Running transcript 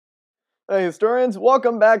Hey historians,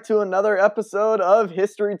 welcome back to another episode of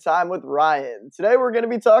History Time with Ryan. Today we're going to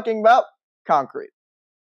be talking about concrete.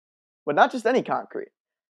 But not just any concrete.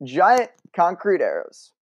 Giant concrete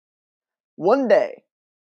arrows. One day,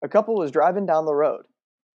 a couple was driving down the road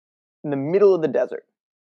in the middle of the desert.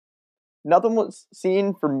 Nothing was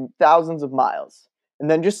seen for thousands of miles. And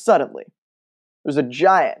then just suddenly, there's a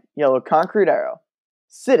giant yellow concrete arrow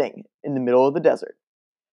sitting in the middle of the desert.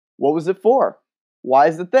 What was it for? Why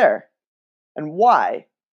is it there? And why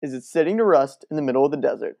is it sitting to rust in the middle of the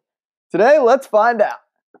desert? Today, let's find out.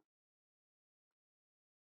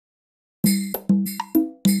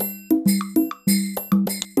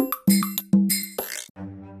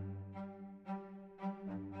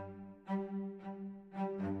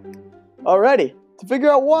 Alrighty, to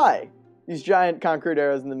figure out why these giant concrete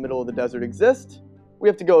arrows in the middle of the desert exist, we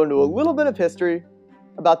have to go into a little bit of history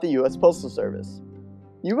about the U.S. Postal Service.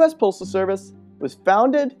 The U.S. Postal Service was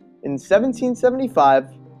founded in 1775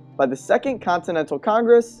 by the Second Continental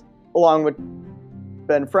Congress along with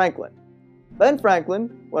Ben Franklin. Ben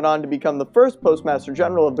Franklin went on to become the first Postmaster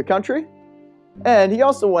General of the country, and he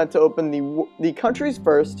also went to open the country's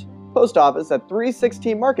first post office at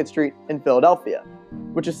 316 Market Street in Philadelphia,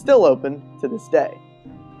 which is still open to this day.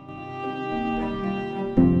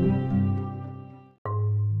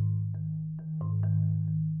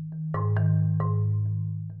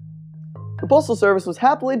 The Postal Service was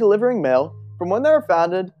happily delivering mail from when they were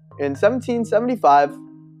founded in 1775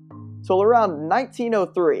 till around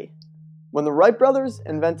 1903, when the Wright brothers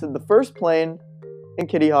invented the first plane in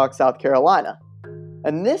Kitty Hawk, South Carolina.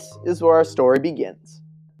 And this is where our story begins.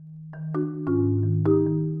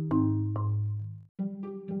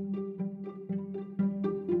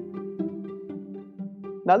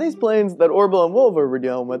 Now, these planes that Orville and Wilbur were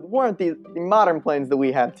dealing with weren't the modern planes that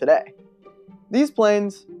we have today. These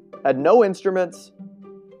planes had no instruments,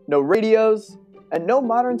 no radios, and no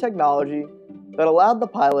modern technology that allowed the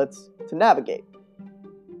pilots to navigate.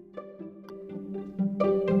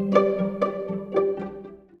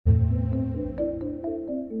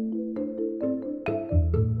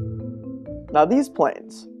 Now, these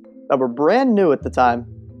planes, that were brand new at the time,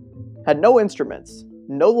 had no instruments,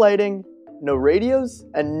 no lighting, no radios,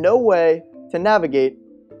 and no way to navigate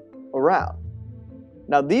around.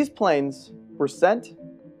 Now, these planes were sent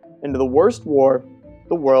into the worst war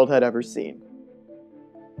the world had ever seen.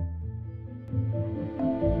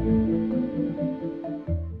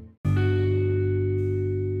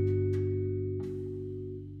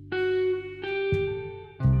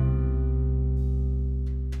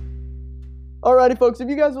 Alrighty folks, if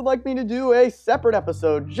you guys would like me to do a separate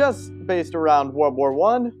episode just based around World War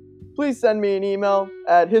I, please send me an email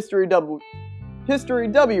at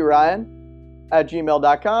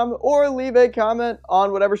historywryan@gmail.com or leave a comment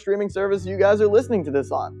on whatever streaming service you guys are listening to this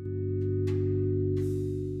on.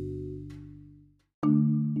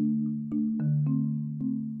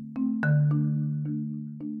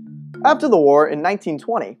 After the war in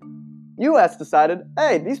 1920, U.S. decided,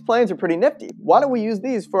 hey, these planes are pretty nifty. Why don't we use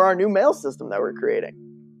these for our new mail system that we're creating?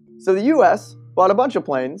 So the U.S. bought a bunch of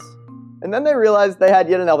planes, and then they realized they had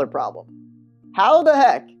yet another problem. How the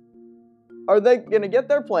heck are they going to get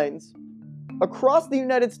their planes across the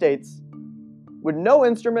United States with no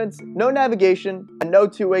instruments, no navigation, and no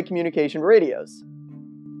two-way communication radios?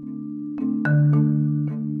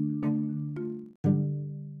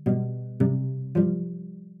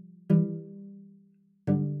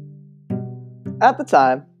 At the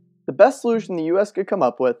time, the best solution the US could come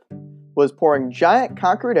up with was pouring giant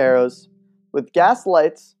concrete arrows with gas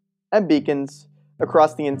lights and beacons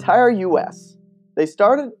across the entire US. They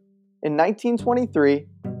started in 1923,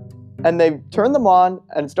 and they turned them on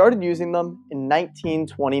and started using them in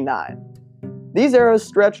 1929. These arrows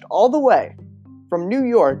stretched all the way from New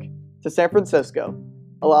York to San Francisco,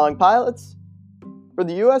 allowing pilots for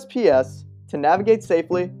the USPS to navigate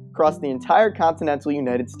safely across the entire continental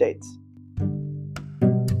United States.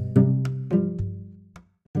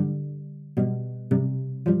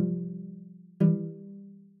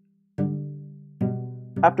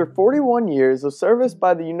 After 41 years of service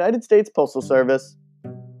by the United States Postal Service,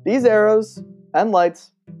 these arrows and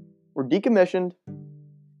lights were decommissioned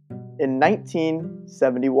in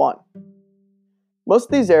 1971. Most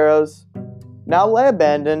of these arrows, now lay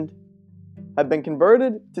abandoned, have been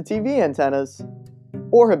converted to TV antennas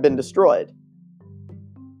or have been destroyed.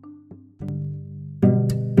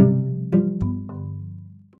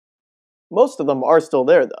 Most of them are still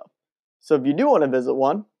there though, so if you do want to visit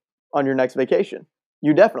one on your next vacation,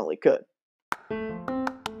 you definitely could.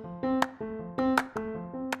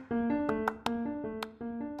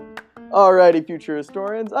 Alrighty, future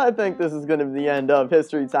historians, I think this is going to be the end of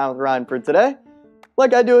History Time with Ryan for today.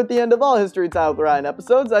 Like I do at the end of all History Time with Ryan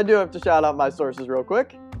episodes, I do have to shout out my sources real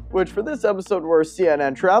quick, which for this episode were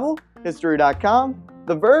CNN Travel, History.com,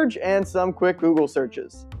 The Verge, and some quick Google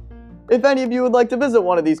searches. If any of you would like to visit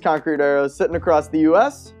one of these concrete arrows sitting across the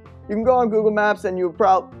US, you can go on Google Maps and you'll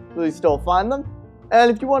probably still find them.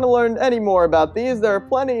 And if you want to learn any more about these, there are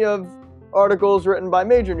plenty of articles written by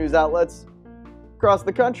major news outlets across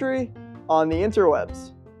the country on the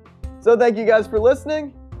interwebs. So thank you guys for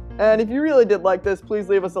listening, and if you really did like this, please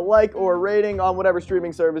leave us a like or a rating on whatever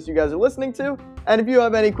streaming service you guys are listening to. And if you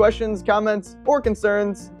have any questions, comments, or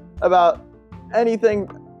concerns about anything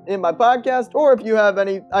in my podcast, or if you have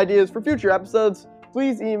any ideas for future episodes,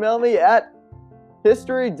 please email me at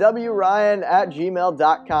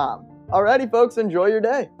historywryan@gmail.com. Alrighty folks, enjoy your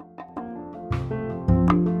day.